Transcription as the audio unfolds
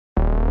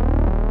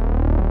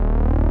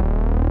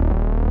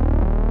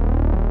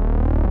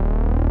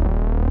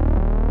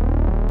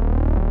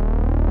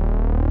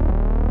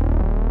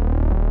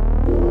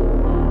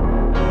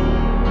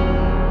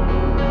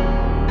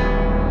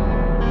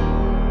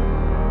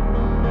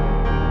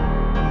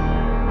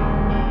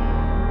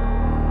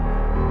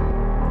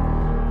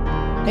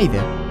Hey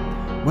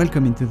there!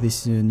 Welcome into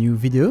this new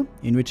video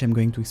in which I'm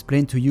going to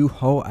explain to you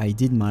how I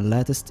did my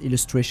latest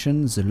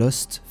illustration, The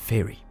Lost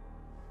Fairy.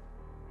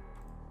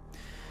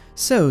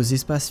 So,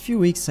 these past few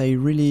weeks I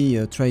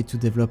really tried to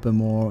develop a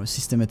more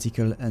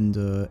systematical and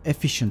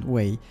efficient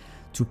way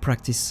to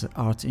practice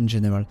art in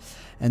general.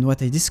 And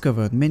what I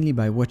discovered, mainly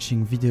by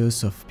watching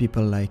videos of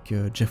people like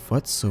Jeff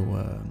Watts, so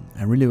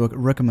I really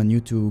recommend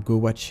you to go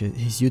watch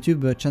his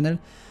YouTube channel.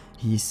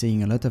 He's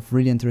saying a lot of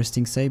really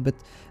interesting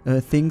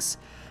things.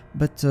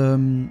 But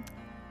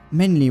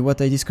mainly what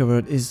I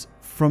discovered is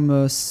from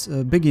a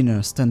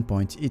beginner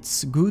standpoint,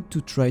 it's good to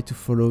try to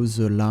follow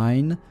the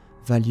line,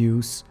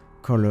 values,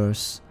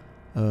 colors,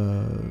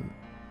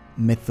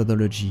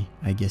 methodology,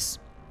 I guess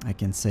I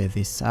can say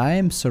this. I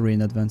am sorry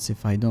in advance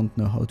if I don't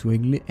know how to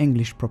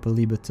English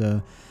properly, but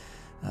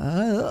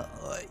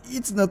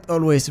it's not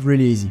always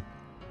really easy.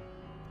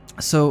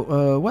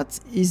 So what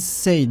is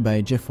said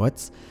by Jeff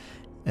Watts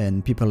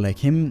and people like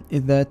him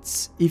is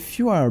that if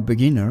you are a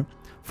beginner,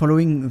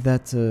 following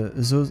that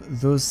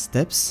those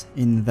steps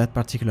in that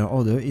particular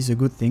order is a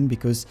good thing,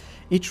 because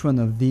each one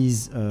of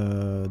these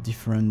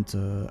different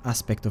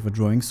aspects of a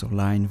drawing, so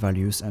line,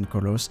 values and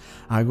colors,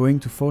 are going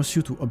to force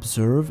you to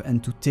observe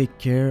and to take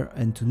care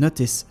and to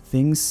notice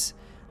things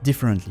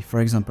differently.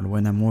 For example,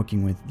 when I'm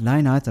working with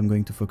line art, I'm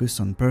going to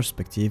focus on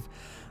perspective,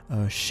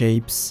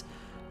 shapes,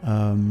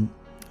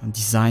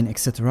 design,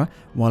 etc.,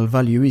 while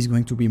value is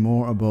going to be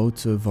more about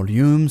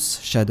volumes,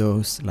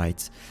 shadows,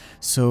 light.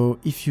 So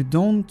if you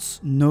don't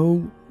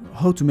know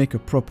how to make a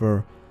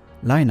proper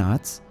line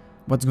art,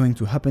 what's going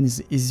to happen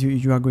is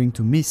you are going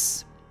to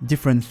miss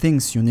different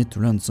things you need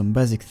to learn, some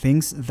basic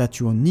things that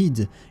you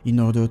need in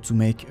order to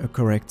make a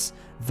correct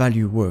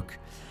value work.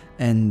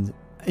 And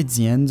at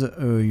the end,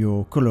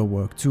 your color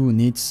work too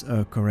needs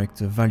a correct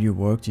value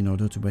work in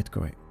order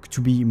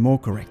to be more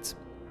correct.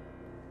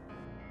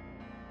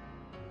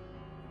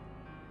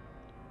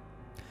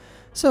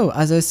 So,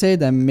 as I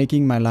said, I'm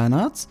making my line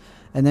art,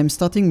 and I'm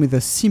starting with the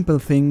simple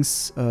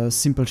things,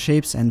 simple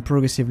shapes, and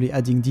progressively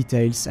adding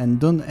details.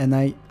 And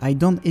I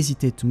don't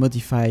hesitate to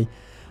modify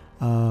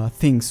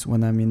things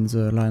when I'm in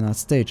the line art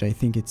stage. I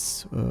think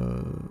it's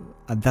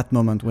at that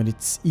moment when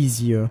it's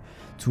easier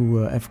to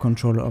have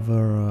control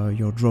over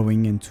your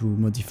drawing and to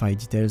modify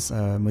details,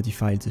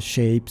 modify the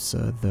shapes,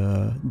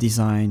 the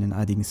design, and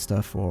adding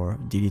stuff or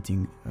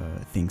deleting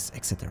things,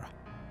 etc.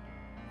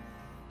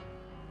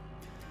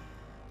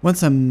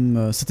 Once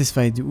I'm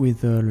satisfied with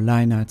the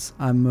line art,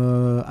 I'm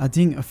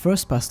adding a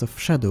first pass of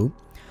shadow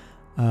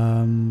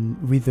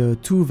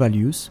with two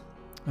values.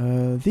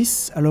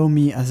 This allows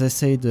me, as I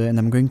said, and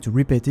I'm going to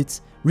repeat it,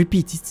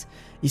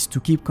 is to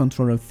keep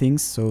control of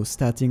things. So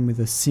starting with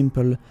a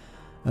simple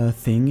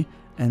thing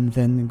and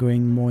then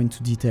going more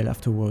into detail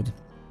afterward.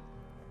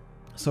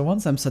 So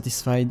once I'm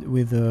satisfied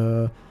with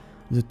the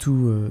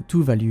two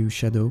value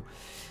shadow,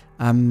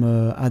 I'm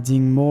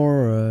adding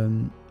more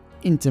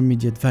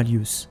intermediate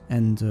values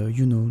and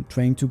you know,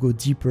 trying to go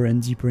deeper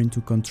and deeper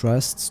into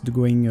contrasts,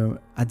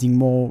 adding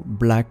more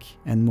black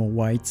and more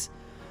white,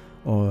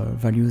 or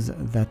values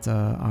that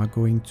are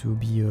going to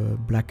be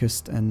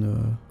blackest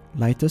and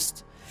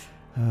lightest.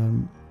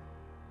 And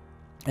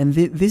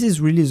this is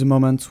really the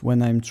moment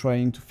when I'm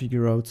trying to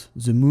figure out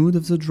the mood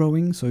of the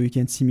drawing. So you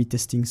can see me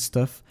testing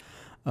stuff.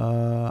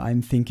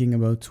 I'm thinking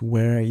about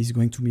where is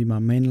going to be my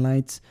main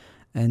light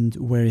and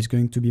where is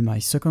going to be my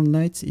second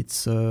light.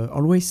 It's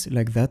always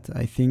like that.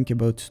 I think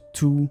about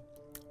two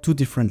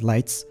different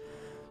lights.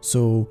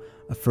 So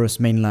a first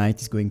main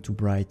light is going to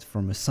bright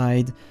from a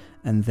side,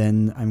 and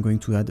then I'm going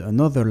to add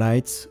another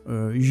light,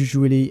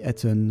 usually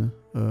at an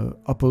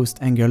opposed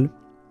angle,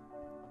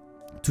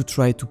 to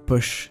try to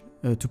push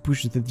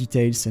the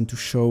details and to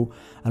show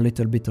a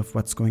little bit of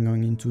what's going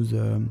on into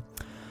the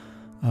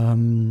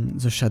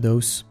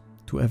shadows,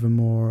 to have a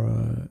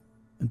more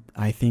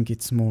I think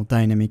it's more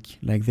dynamic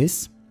like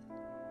this.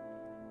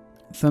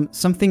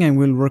 Something I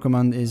will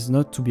recommend is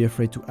not to be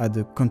afraid to add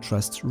a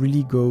contrast,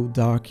 really go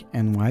dark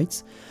and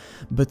white,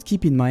 but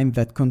keep in mind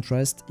that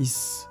contrast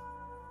it's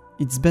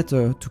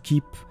better to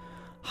keep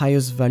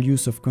highest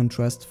values of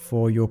contrast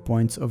for your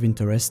points of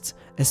interest,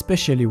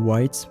 especially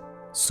white.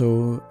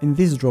 So in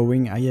this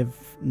drawing I have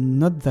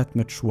not that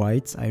much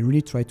white. I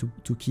really try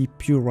to keep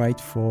pure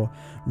white for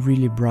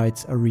really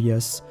bright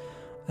areas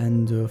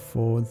and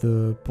for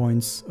the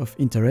points of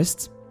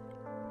interest,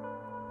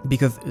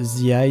 because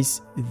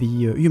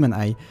the human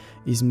eye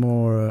is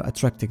more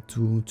attracted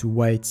to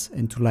white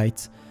and to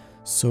light.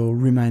 So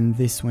remind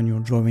this when you're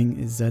drawing,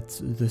 is that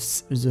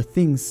the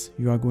things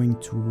you are going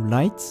to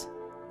light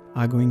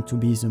are going to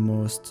be the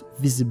most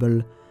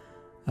visible,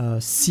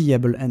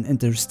 seeable and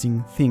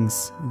interesting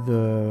things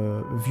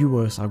the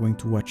viewers are going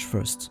to watch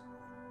first.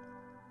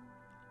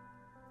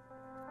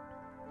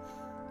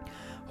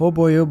 Oh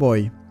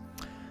boy.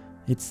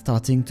 It's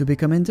starting to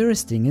become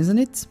interesting, isn't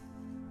it?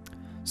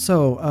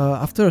 So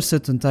after a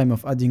certain time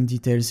of adding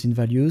details in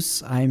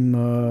values,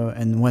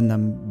 and when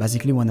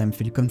I'm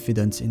feel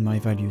confident in my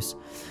values,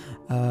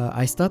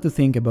 I start to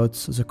think about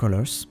the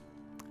colors,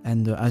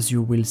 And as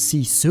you will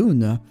see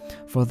soon,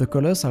 for the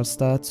colors I'll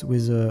start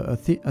with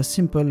a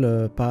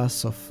simple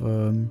pass of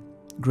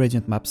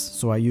gradient maps.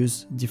 So I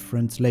use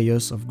different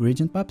layers of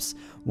gradient maps,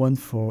 one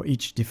for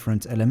each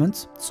different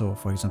element. So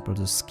for example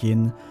the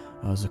skin,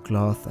 the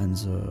cloth, and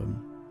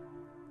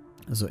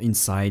the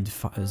inside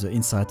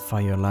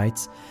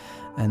firelight,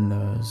 and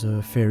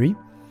the fairy.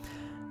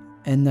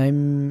 And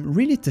I'm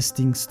really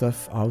testing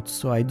stuff out,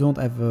 so I don't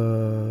have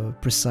a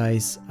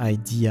precise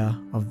idea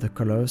of the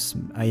colors.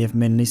 I have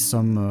mainly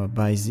some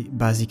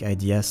basic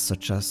ideas,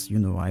 such as, you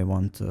know, I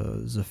want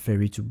the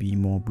fairy to be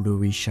more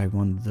bluish, I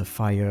want the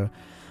fire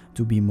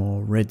to be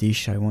more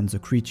reddish, I want the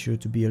creature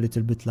to be a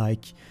little bit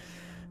like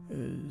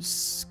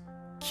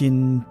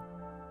skin-like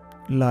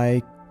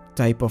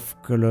type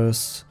of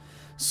colors.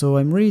 So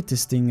I'm really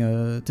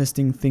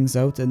testing things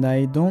out, and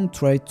I don't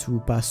try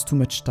to pass too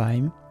much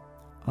time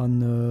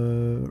on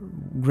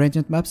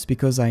gradient maps,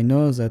 because I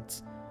know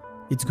that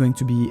it's going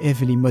to be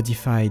heavily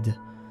modified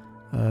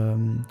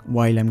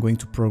while I'm going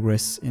to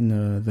progress in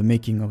the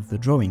making of the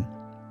drawing.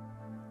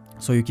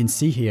 So you can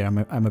see here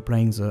I'm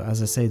applying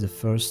as I say, the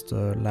first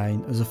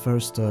line,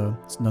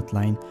 it's not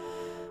line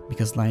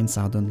because lines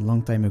are done a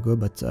long time ago,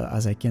 but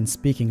as I can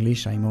speak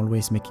English, I'm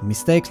always making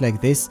mistakes like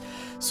this.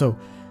 So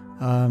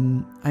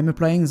I'm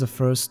applying the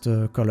first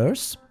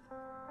colors.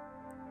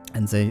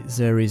 And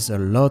there is a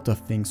lot of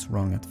things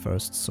wrong at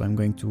first, so I'm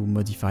going to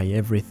modify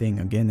everything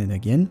again and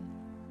again.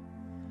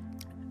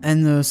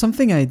 And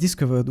something I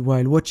discovered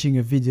while watching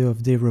a video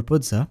of Dave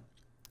Rapozza,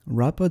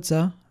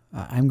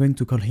 I'm going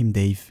to call him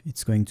Dave,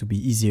 it's going to be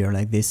easier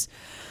like this.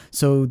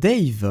 So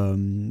Dave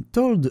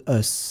tell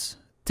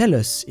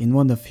us in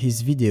one of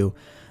his videos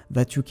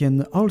that you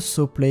can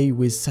also play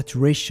with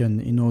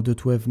saturation in order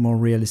to have more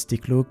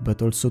realistic look,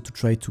 but also to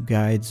try to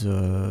guide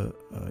the,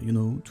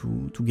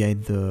 to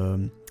guide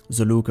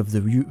the look of the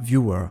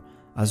viewer,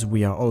 as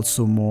we are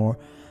also more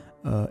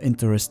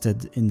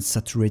interested in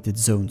saturated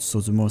zones. So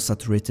the more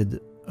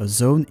saturated a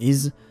zone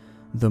is,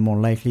 the more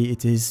likely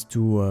it is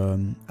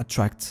to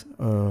attract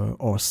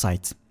our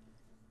sight.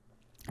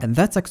 And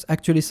that's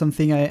actually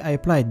something I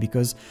applied,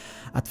 because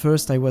at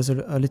first I was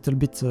a little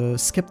bit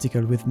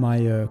skeptical with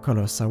my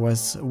colors. I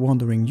was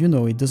wondering, you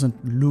know, it doesn't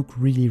look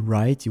really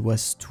right, it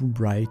was too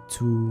bright,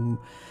 too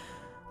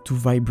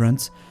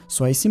vibrant.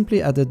 So I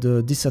simply added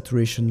a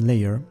desaturation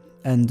layer.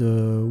 And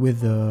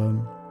with a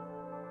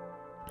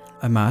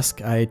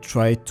mask, I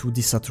tried to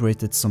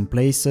desaturate it some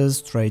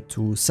places, tried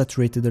to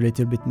saturate it a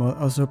little bit more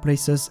other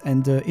places,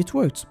 and it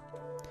worked.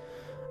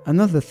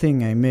 Another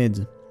thing I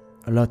made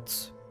a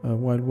lot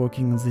while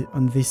working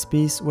on this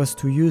piece was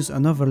to use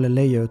another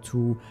layer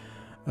to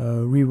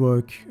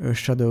rework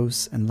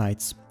shadows and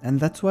lights. And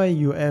that's why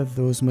you have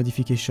those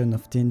modification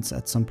of tints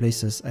at some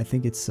places. I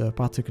think it's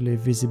particularly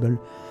visible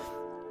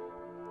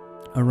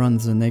around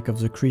the neck of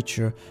the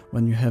creature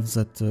when you have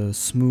that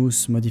smooth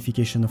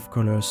modification of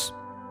colors,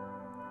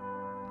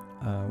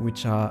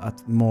 which are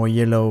at more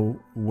yellow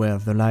where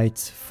the light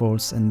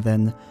falls, and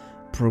then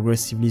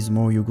progressively the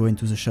more you go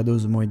into the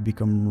shadows, the more it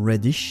becomes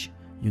reddish,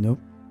 you know.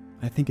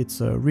 I think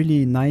it's a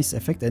really nice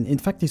effect, and in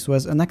fact this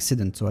was an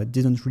accident, so I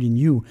didn't really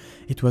knew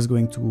it was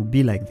going to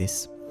be like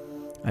this.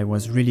 I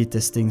was really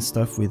testing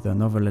stuff with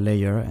another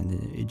layer, and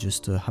it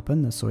just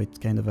happened, so it's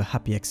kind of a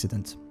happy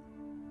accident.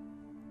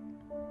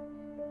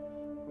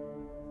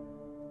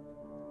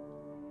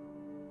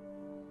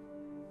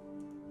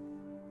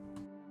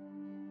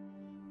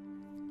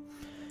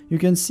 You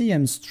can see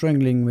I'm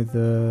struggling with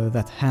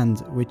that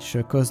hand, which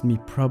caused me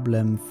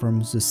problem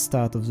from the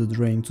start of the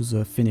drawing to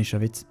the finish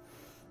of it.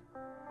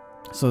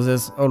 So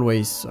there's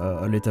always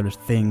a little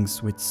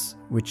things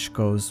which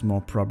cause more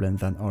problem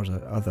than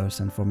others,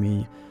 and for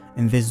me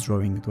in this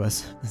drawing it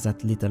was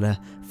that little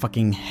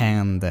fucking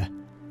hand.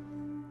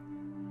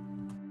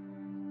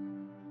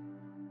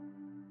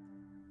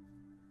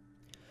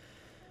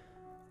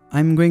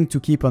 I'm going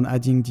to keep on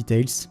adding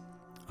details.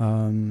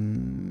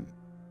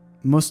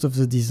 Most of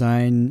the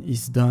design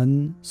is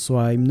done, so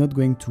I'm not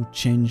going to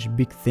change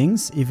big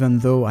things, even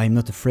though I'm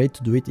not afraid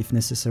to do it if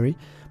necessary.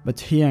 But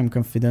here I'm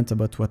confident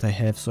about what I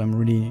have, so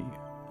the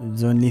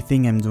only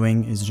thing I'm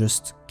doing is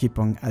just keep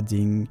on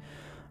adding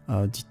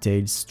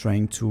details,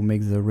 trying to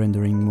make the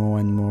rendering more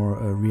and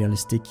more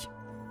realistic.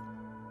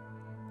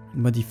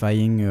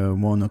 Modifying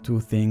one or two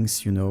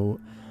things, you know,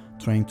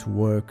 trying to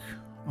work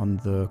on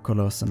the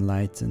colors and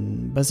light,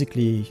 and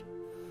basically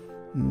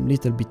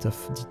little bit of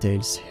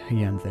details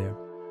here and there.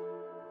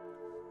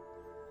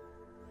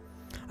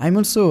 I'm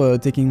also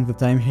taking the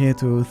time here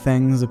to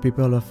thank the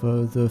people of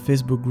the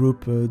Facebook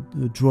group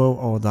Draw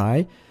or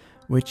Die,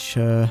 which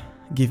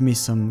gave me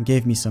some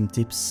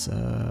tips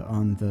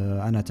on the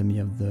anatomy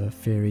of the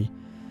fairy.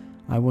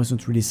 I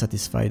wasn't really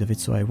satisfied of it,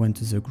 so I went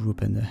to the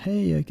group and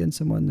hey, can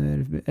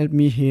someone help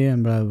me here,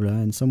 and blah blah,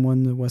 and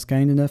someone was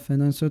kind enough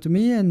and answered to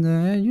me, and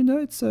you know,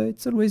 it's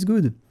always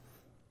good.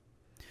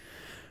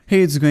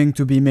 Here it's going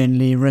to be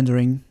mainly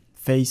rendering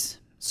face,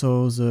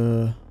 so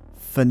the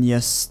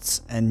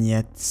funniest and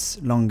yet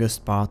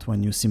longest part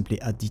when you simply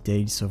add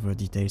details over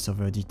details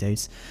over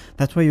details.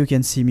 That's why you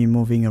can see me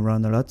moving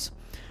around a lot.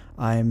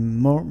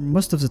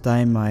 most of the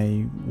time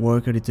I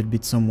work a little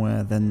bit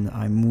somewhere, then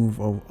I move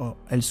or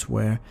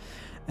elsewhere,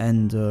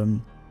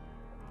 and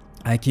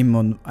I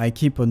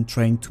keep on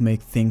trying to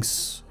make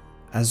things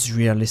as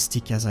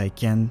realistic as I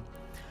can,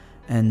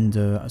 and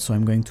so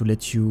I'm going to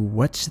let you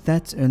watch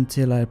that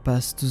until I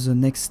pass to the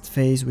next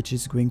phase, which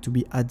is going to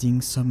be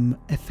adding some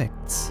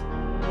effects.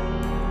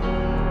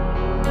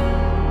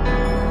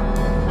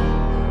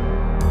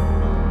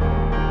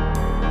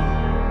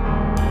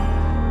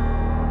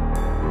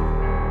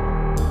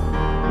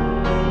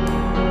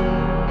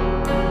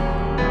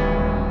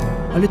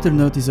 A little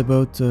note is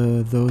about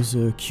those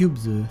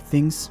cubed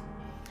things.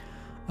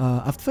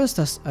 At first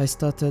I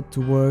started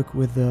to work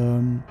with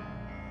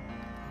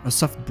a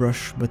soft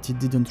brush, but it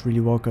didn't really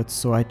work out,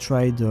 so I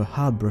tried a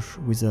hard brush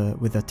with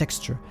a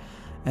texture,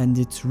 and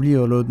it really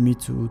allowed me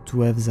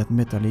to have that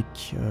metallic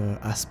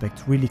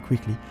aspect really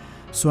quickly.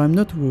 So I'm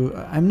not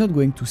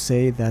going to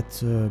say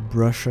that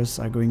brushes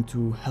are going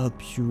to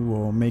help you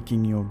or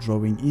making your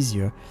drawing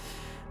easier,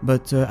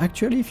 but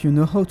actually if you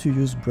know how to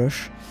use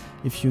brush,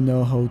 if you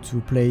know how to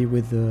play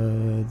with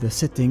the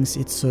settings,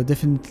 it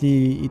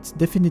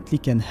definitely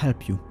can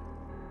help you.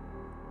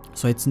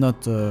 So it's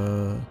not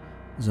the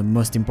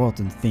most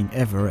important thing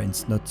ever, and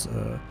it's not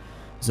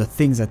the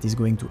thing that is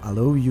going to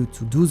allow you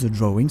to do the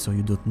drawing, so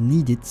you don't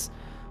need it,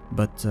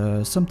 but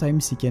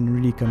sometimes it can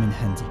really come in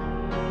handy.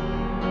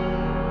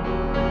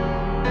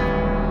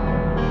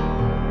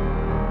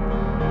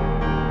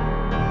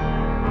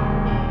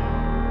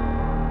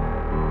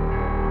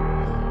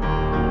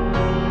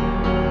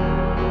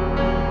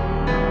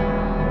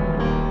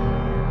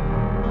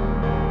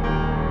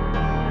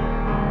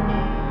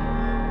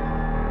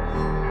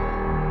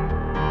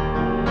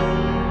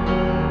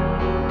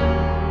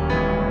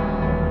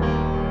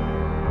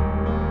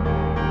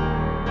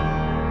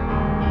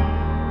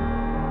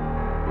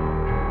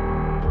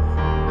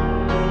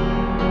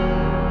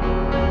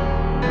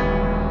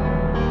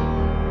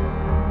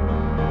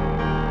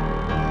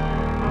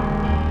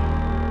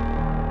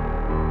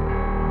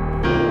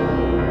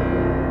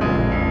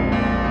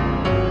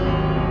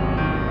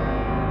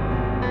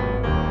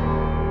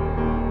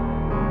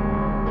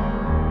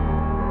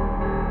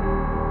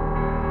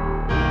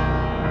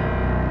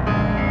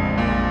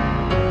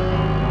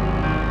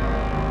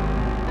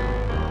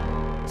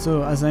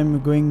 So as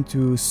I'm going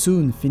to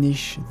soon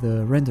finish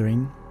the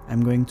rendering,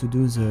 I'm going to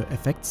do the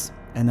effects,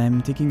 and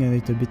I'm taking a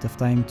little bit of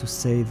time to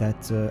say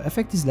that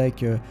effect is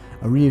like a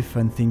really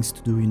fun thing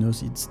to do, you know,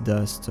 it's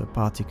dust,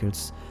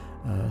 particles,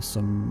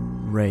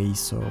 some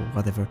rays or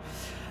whatever,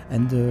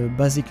 and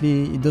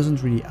basically it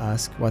doesn't really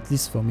ask, or at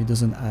least for me, it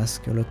doesn't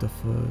ask a lot of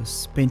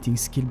painting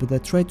skill, but I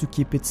try to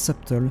keep it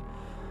subtle,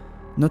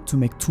 not to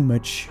make too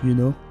much, you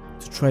know,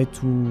 to try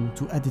to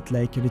add it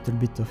like a little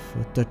bit of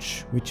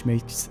touch, which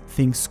makes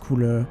things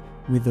cooler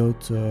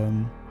without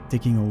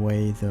taking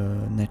away the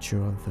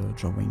nature of the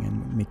drawing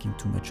and making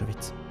too much of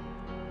it.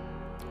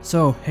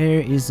 So here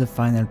is the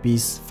final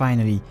piece,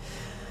 finally.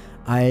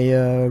 I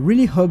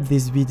really hope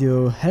this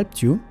video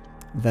helped you,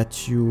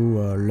 that you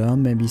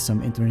learned maybe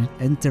some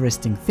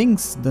interesting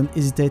things. Don't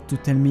hesitate to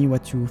tell me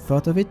what you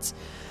thought of it.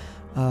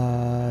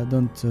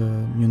 Don't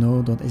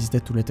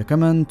hesitate to let a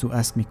comment, to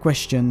ask me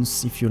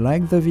questions. If you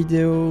like the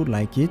video,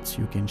 like it,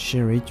 you can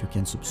share it, you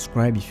can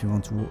subscribe if you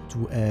want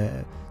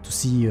to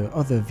see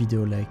other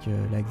video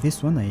like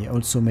this one. I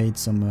also made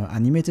some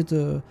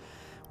animated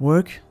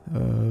work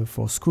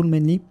for school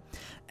mainly.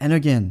 And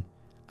again,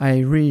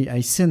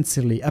 I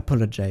sincerely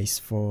apologize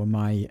for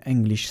my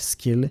English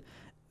skill,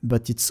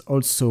 but it's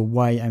also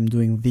why I'm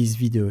doing this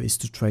video, is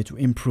to try to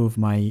improve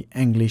my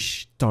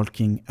English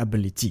talking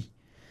ability.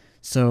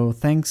 So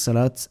thanks a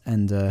lot,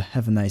 and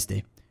have a nice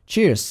day.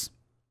 Cheers!